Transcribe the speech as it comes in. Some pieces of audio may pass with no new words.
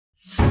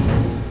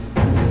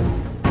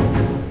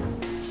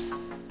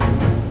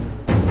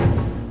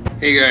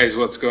Hey guys,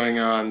 what's going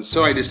on?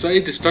 So I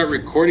decided to start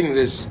recording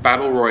this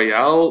Battle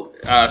Royale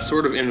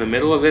sort of in the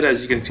middle of it.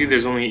 As you can see,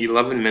 there's only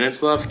 11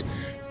 minutes left.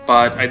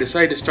 But I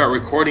decided to start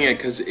recording it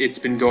because it's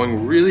been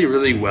going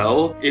really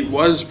well. It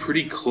was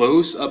pretty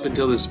close up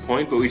until this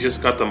point, but we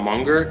just got the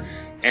Monger.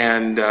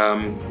 And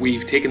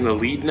we've taken the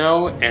lead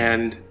now.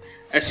 And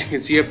as you can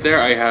see up there,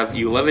 I have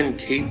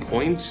 11k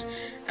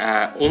points.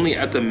 Only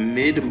at the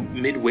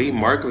midway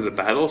mark of the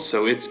battle,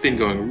 so it's been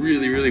going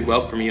really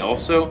well for me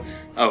also.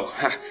 Oh,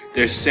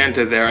 there's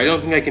Santa there. I don't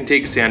think I can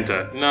take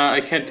Santa. Nah,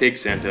 I can't take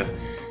Santa.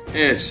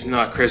 It's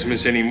not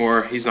Christmas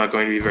anymore. He's not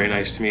going to be very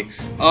nice to me.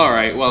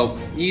 Alright, well,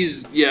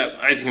 yeah,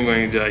 I think I'm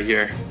going to die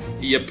here.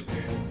 Yep.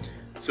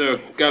 So,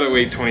 gotta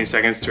wait 20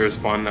 seconds to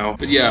respawn now.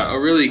 But yeah, a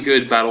really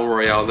good battle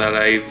royale that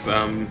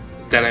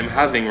I'm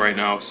having right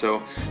now,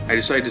 so I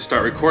decided to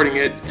start recording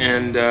it,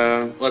 and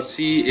let's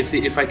see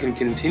if I can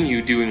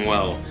continue doing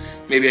well.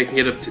 Maybe I can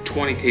get up to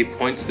 20k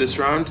points this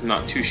round,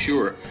 not too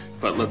sure,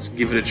 but let's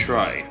give it a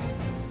try.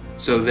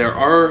 So there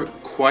are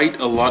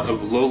quite a lot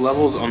of low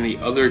levels on the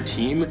other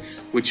team,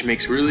 which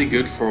makes really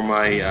good for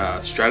my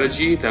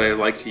strategy that I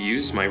like to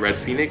use, my Red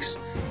Phoenix.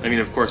 I mean,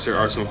 of course there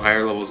are some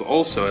higher levels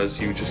also, as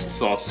you just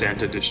saw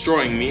Santa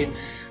destroying me.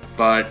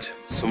 But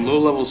some low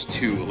levels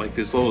too, like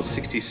this level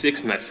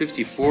 66 and that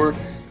 54.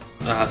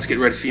 Let's get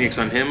Red Phoenix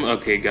on him.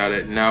 Okay, got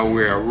it. Now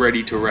we're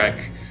ready to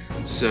wreck.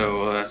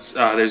 So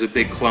there's a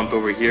big clump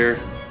over here.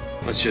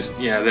 Let's just,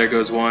 yeah, there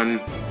goes one.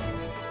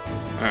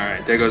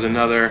 Alright, there goes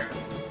another.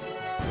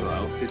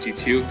 Well,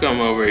 52,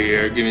 come over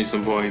here, give me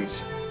some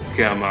points.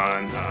 Come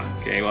on.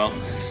 Okay, well,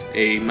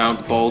 a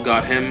Mount Ball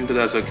got him, but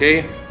that's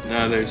okay.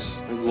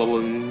 There's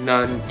level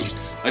none.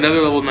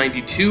 Another level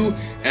 92,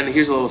 and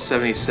here's a level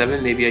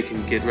 77. Maybe I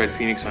can get Red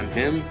Phoenix on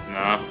him.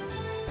 Nah,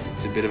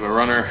 he's a bit of a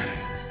runner,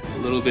 a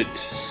little bit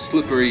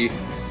slippery.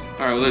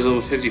 Alright, well, there's a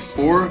level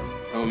 54.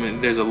 Oh man,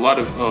 there's a lot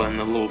of, oh, and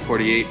the level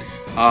 48.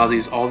 All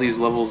these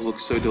levels look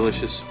so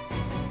delicious.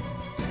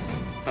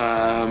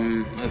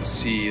 Let's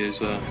see,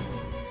 there's a,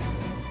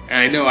 and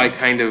I know I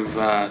kind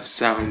of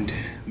sound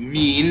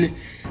mean,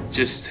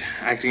 just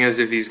acting as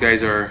if these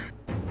guys are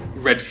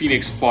Red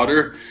Phoenix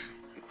fodder.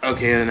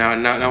 Okay, now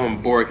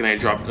I'm bored and I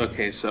dropped.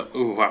 Okay, so,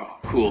 ooh, wow,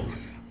 cool.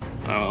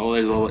 Well,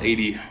 there's level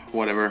 80,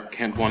 whatever.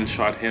 Can't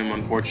one-shot him,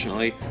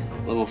 unfortunately.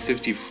 Level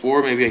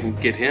 54, maybe I can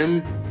get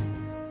him.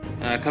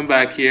 Come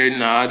back here.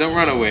 Nah, don't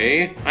run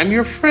away. I'm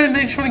your friend,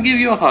 I just want to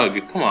give you a hug.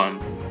 Come on.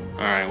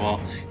 Alright,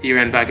 well, he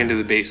ran back into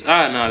the base.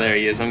 No, there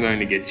he is. I'm going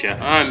to get you.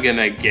 I'm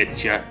gonna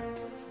get you.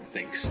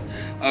 Thanks.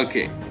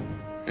 Okay,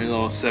 there's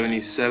level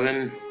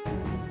 77.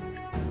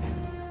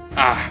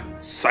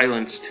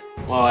 Silenced.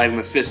 Well, I have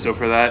Mephisto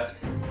for that.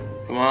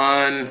 Come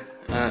on.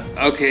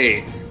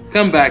 Okay.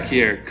 Come back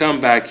here,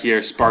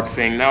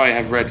 Sparkfang. Now I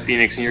have Red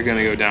Phoenix and you're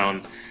gonna go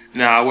down.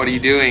 Nah, what are you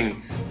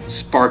doing?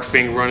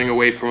 Sparkfang running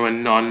away from a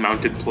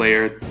non-mounted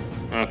player.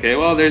 Okay,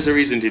 well, there's a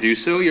reason to do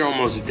so. You're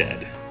almost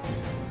dead.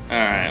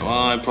 Alright, well,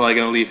 I'm probably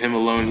gonna leave him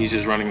alone. He's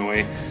just running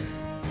away.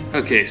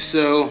 Okay,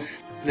 so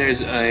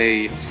there's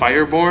a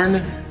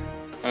Fireborn.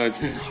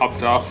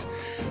 Hopped off.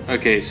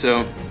 Okay,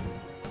 so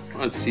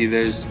let's see,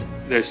 there's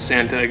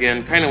Santa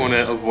again. Kind of want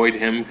to avoid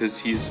him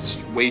because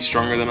he's way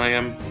stronger than I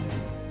am.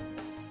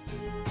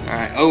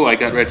 Alright, oh, I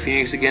got Red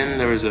Phoenix again.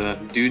 There was a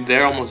dude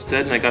there almost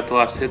dead and I got the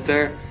last hit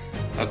there.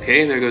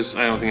 Okay, there goes,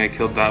 I don't think I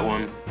killed that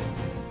one.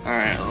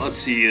 Alright, let's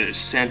see, there's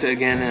Santa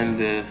again,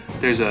 and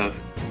there's a,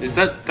 is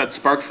that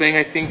Sparkfang,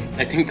 I think?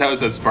 I think that was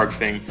that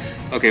Sparkfang.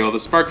 Okay, well, the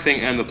Sparkfang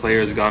and the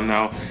player is gone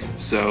now,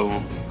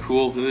 so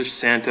cool. There's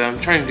Santa. I'm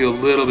trying to do a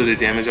little bit of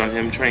damage on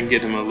him, try and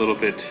get him a little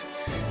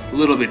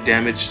bit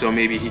damaged so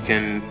maybe he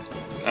can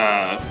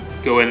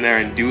go in there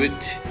and do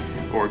it,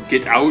 or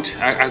get out,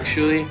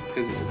 actually,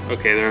 because,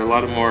 okay, there are a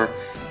lot of more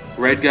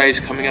red guys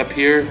coming up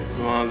here.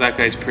 Well, that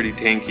guy's pretty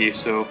tanky,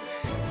 so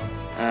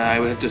I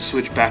would have to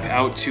switch back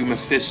out to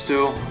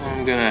Mephisto.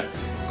 I'm gonna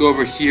go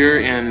over here,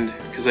 and,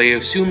 because I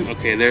assume,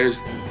 okay,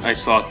 I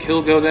saw a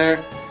kill go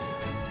there.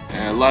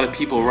 A lot of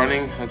people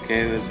running.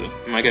 Okay,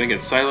 am I gonna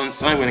get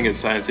silenced? I'm gonna get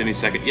silenced any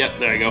second. Yep,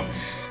 there I go.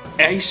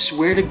 I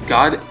swear to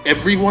God,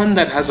 everyone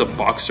that has a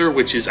boxer,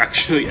 which is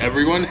actually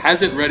everyone,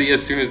 has it ready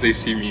as soon as they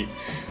see me.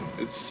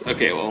 It's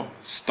okay, well,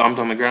 stomped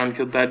on the ground,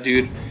 killed that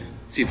dude.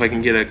 Let's see if I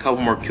can get a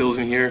couple more kills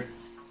in here.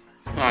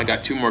 I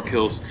got 2 more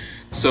kills.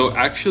 So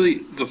actually,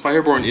 the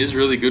Fireborn is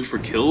really good for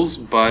kills,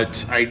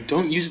 but I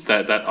don't use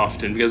that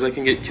often because I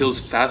can get kills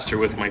faster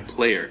with my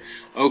player.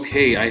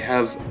 Okay, I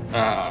have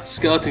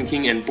Skeleton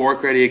King and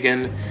Bork ready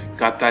again.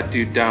 Got that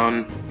dude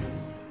down.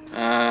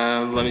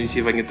 Let me see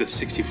if I can get the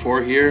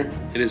 64 here.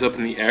 It is up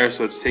in the air,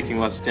 so it's taking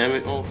less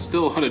damage. Oh,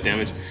 still a lot of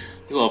damage.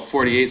 Level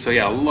 48, so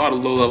yeah, a lot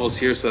of low levels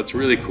here, so that's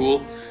really cool.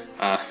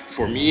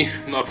 For me,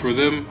 not for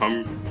them.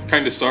 I'm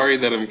kind of sorry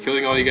that I'm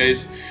killing all you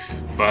guys.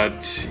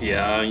 But,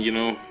 yeah, you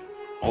know,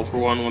 all for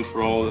one, one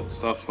for all, that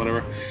stuff,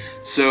 whatever.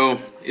 So,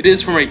 it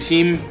is for my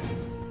team.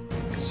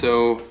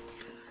 So,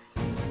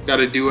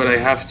 gotta do what I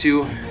have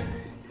to.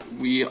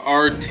 We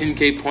are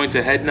 10k points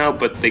ahead now,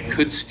 but they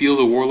could steal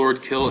the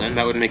Warlord kill, and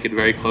that would make it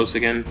very close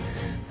again.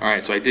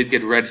 Alright, so I did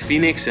get Red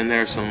Phoenix, and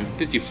there are some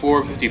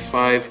 54,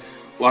 55,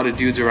 a lot of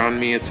dudes around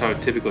me. That's how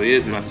it typically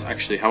is, and that's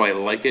actually how I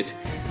like it.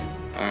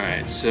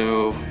 Alright,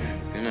 so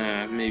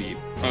gonna maybe...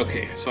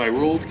 Okay, so I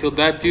rolled, killed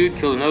that dude,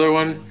 killed another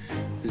one.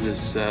 Is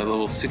this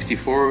level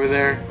 64 over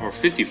there? Or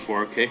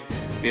 54, okay.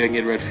 Maybe I can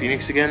get Red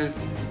Phoenix again.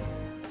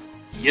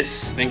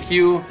 Yes, thank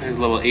you. There's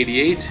level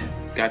 88.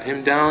 Got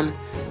him down.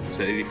 Was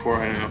that 84?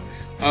 I don't know.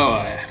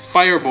 Oh,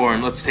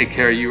 Fireborn. Let's take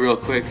care of you real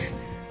quick.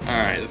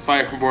 Alright, the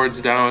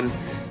Fireborn's down.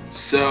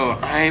 So,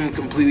 I'm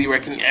completely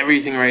wrecking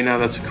everything right now.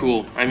 That's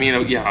cool. I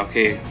mean, yeah,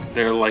 okay.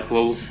 They're like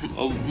low,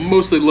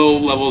 mostly low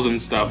levels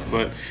and stuff,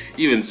 but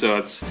even so,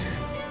 it's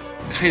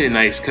kind of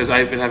nice because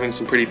I've been having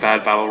some pretty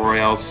bad battle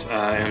royales,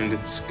 and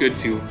it's good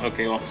to...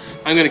 Okay, well,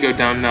 I'm gonna go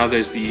down now.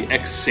 There's the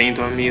X-Saint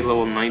on me,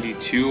 level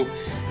 92,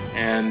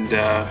 and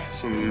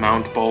some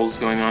Mount Balls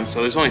going on.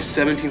 So there's only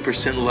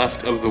 17%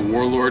 left of the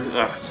Warlord,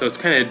 so it's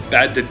kind of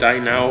bad to die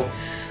now.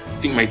 I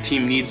think my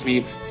team needs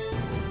me.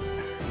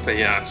 But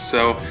yeah,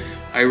 so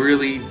I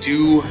really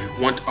do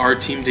want our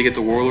team to get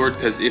the Warlord,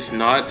 because if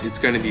not, it's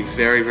going to be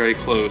very, very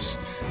close.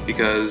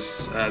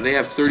 Because they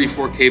have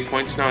 34k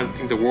points now. I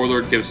think the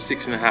Warlord gives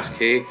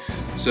 6.5k,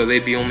 so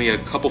they'd be only a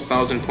couple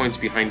thousand points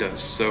behind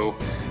us. So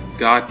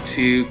got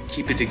to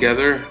keep it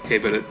together. Okay,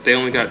 but they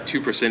only got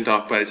 2%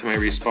 off by the time I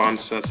respawn,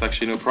 so that's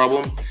actually no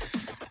problem.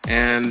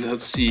 And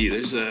let's see,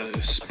 there's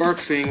a Spark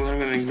Fang. I'm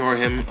going to ignore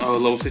him. Oh,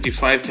 level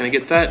 55, can I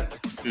get that?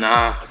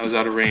 Nah, I was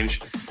out of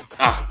range.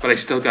 Ah, but I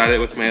still got it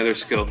with my other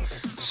skill.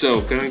 So,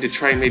 going to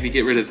try and maybe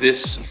get rid of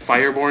this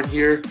Fireborn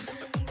here.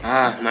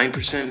 Ah,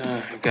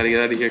 9%. Gotta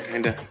get out of here,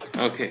 kinda.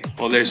 Okay,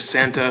 well, there's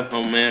Santa.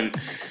 Oh, man.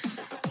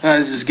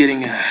 This is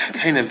getting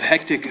kind of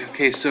hectic.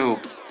 Okay, so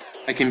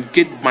I can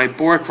get my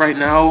Bork right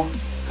now.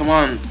 Come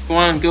on,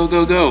 go,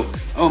 go, go.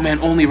 Oh, man,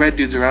 only red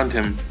dudes around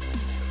him.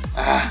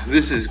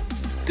 This is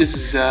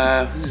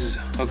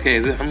okay.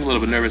 I'm a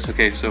little bit nervous.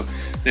 Okay, so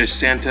there's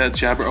Santa,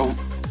 Jabber.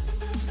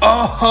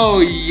 Oh,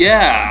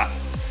 yeah.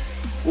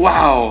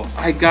 Wow,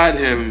 I got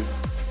him.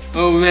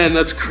 Oh man,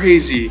 that's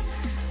crazy.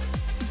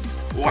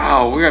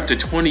 Wow, we're up to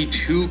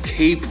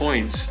 22k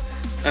points.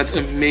 That's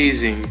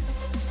amazing.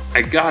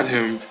 I got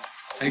him.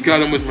 I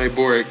got him with my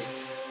Bork.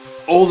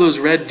 All those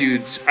red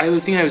dudes, I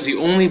think I was the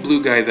only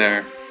blue guy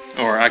there.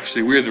 Or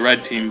actually, we're the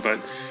red team, but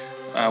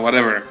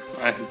whatever.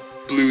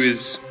 Blue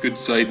is good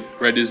side,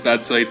 red is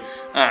bad side.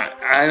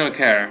 I don't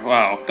care.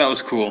 Wow, that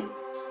was cool.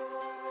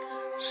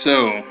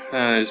 So,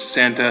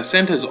 Santa.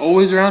 Santa's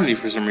always around me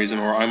for some reason,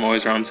 or I'm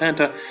always around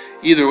Santa.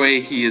 Either way,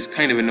 he is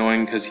kind of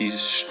annoying because he's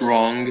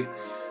strong.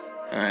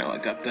 Alright, well, I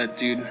got that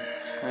dude.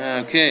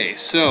 Okay,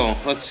 so,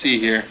 let's see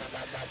here.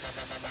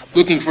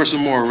 Looking for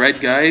some more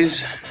red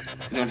guys.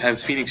 I don't have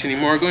Phoenix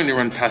anymore. Going to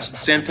run past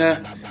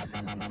Santa.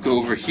 Go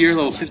over here,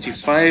 level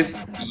 55.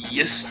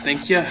 Yes,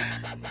 thank ya.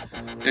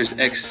 There's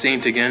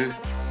X-Saint again.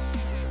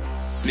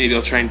 Maybe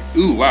I'll try and...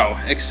 Ooh, wow.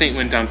 X-Saint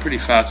went down pretty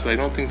fast, but I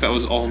don't think that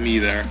was all me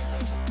there.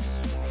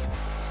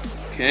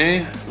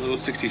 Okay, level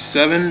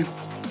 67.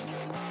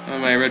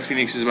 My Red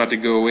Phoenix is about to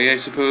go away, I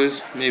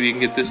suppose. Maybe you can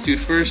get this dude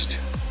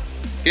first.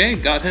 Okay,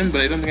 got him,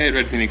 but I don't think I had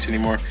Red Phoenix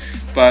anymore.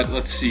 But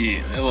let's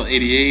see, level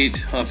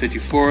 88, level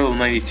 54, level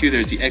 92,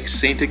 there's the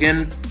X-Saint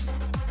again.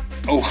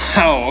 Oh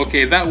wow,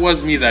 okay, that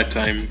was me that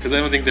time, because I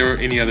don't think there were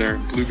any other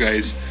blue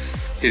guys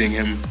hitting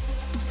him.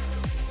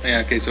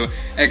 Yeah, okay, so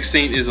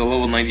X-Saint is a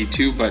level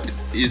 92, but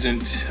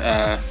isn't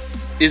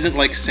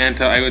like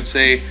Santa, I would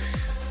say.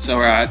 So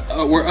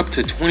we're up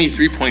to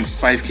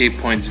 23.5k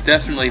points.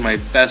 Definitely my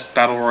best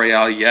battle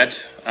royale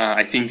yet.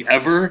 I think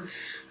ever.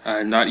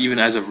 Not even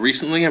as of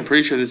recently. I'm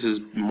pretty sure this is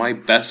my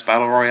best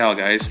battle royale,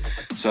 guys.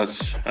 So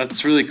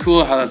that's really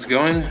cool how that's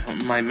going.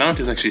 My mount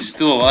is actually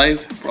still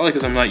alive, probably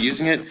because I'm not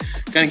using it.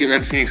 Gonna get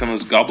Red Phoenix on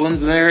those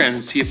goblins there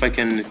and see if I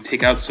can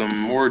take out some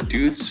more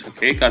dudes.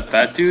 Okay, got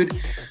that dude.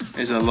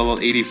 There's a level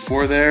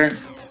 84 there.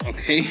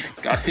 Okay,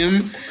 got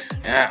him.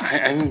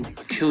 I'm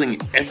killing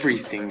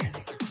everything.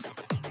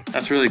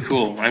 That's really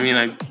cool. I mean,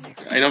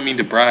 I don't mean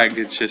to brag,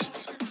 it's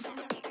just...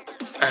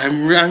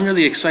 I'm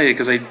really excited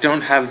because I don't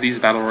have these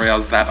battle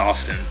royales that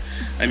often.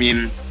 I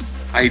mean,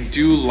 I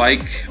do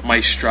like my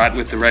strat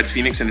with the Red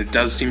Phoenix, and it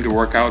does seem to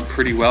work out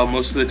pretty well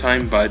most of the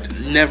time, but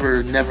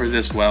never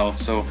this well.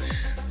 So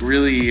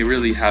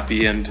really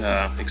happy and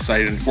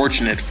excited and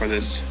fortunate for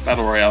this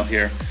battle royale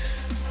here.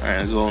 Alright,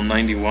 there's a little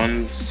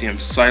 91. See, I'm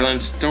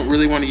silenced. Don't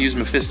really want to use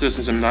Mephisto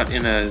since I'm not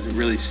in a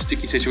really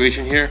sticky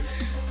situation here.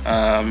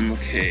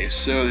 Okay,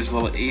 so there's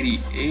level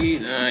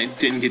 88. I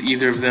didn't get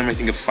either of them. I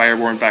think a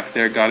Fireborn back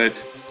there got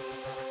it.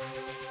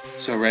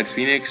 So Red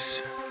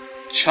Phoenix,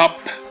 chop,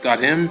 got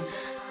him.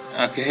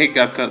 Okay,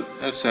 got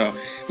that. So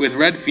with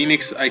Red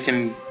Phoenix, I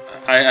can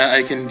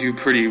do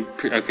pretty.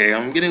 Okay,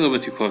 I'm getting a little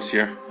bit too close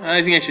here.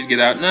 I think I should get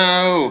out.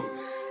 No.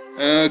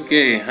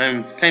 Okay,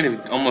 I'm kind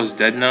of almost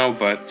dead now,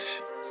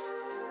 but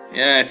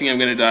yeah, I think I'm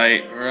gonna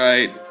die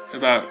right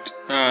about.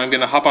 I'm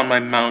gonna hop on my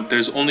mount.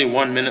 There's only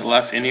 1 minute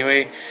left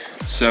anyway,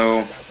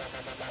 so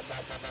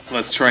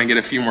let's try and get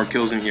a few more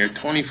kills in here.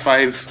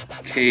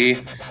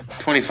 25k,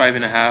 25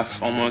 and a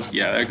half almost.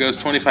 Yeah, there goes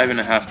 25 and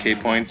a half k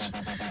points.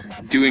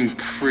 doing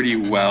pretty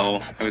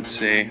well, I would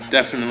say.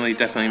 Definitely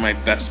my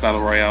best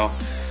battle royale.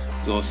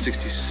 Level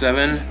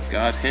 67,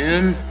 got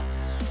him.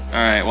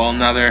 Alright, well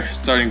now they're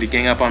starting to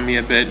gang up on me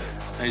a bit.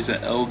 There's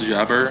an L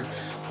Jabber,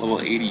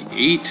 level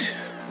 88.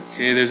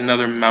 Okay, there's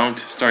another mount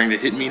starting to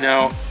hit me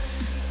now.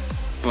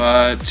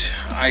 But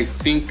I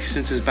think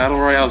since his battle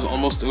royale is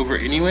almost over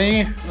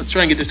anyway, let's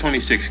try and get to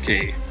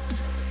 26k.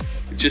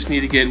 Just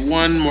need to get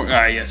one more.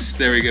 Ah, yes,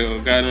 there we go.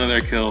 Got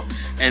another kill.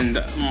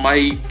 And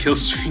my kill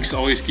streaks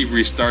always keep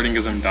restarting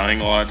because I'm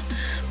dying a lot.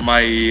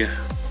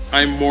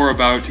 I'm more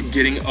about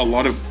getting a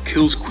lot of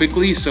kills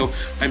quickly, so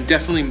I'm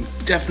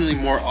definitely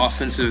more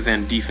offensive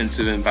than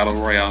defensive in Battle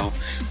Royale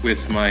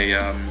with my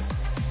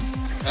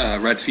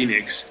Red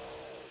Phoenix.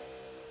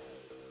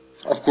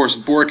 Of course,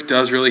 Bork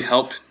does really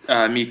help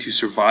me to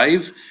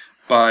survive,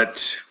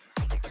 but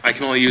I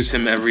can only use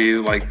him every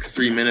like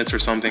 3 minutes or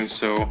something,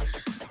 so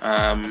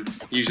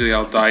usually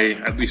I'll die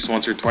at least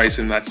once or twice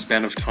in that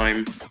span of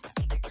time.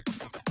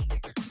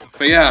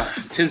 But yeah,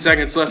 10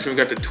 seconds left and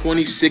we've got to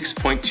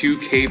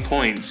 26.2k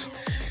points.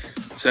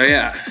 So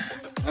yeah.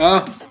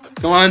 Oh,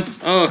 come on.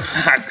 Oh,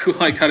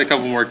 cool. I got a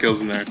couple more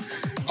kills in there.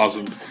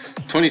 Awesome.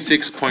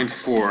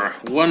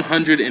 26.4.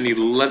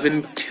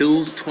 111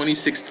 kills,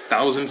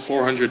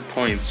 26,400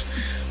 points.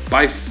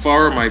 By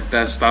far my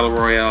best battle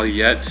royale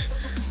yet.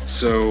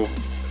 So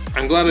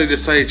I'm glad I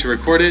decided to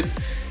record it.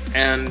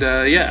 And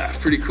yeah,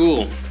 pretty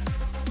cool.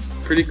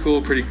 Pretty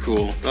cool.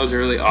 That was a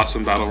really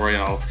awesome battle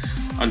royale.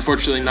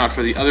 Unfortunately not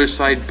for the other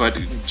side, but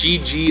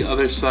GG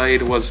other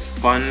side was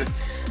fun.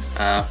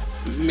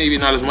 Maybe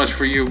not as much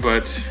for you,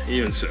 but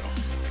even so.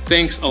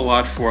 Thanks a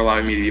lot for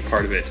allowing me to be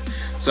part of it.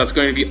 So that's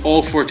going to be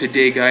all for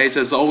today, guys.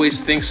 As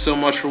always, thanks so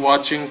much for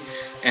watching,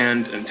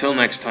 and until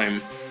next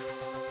time.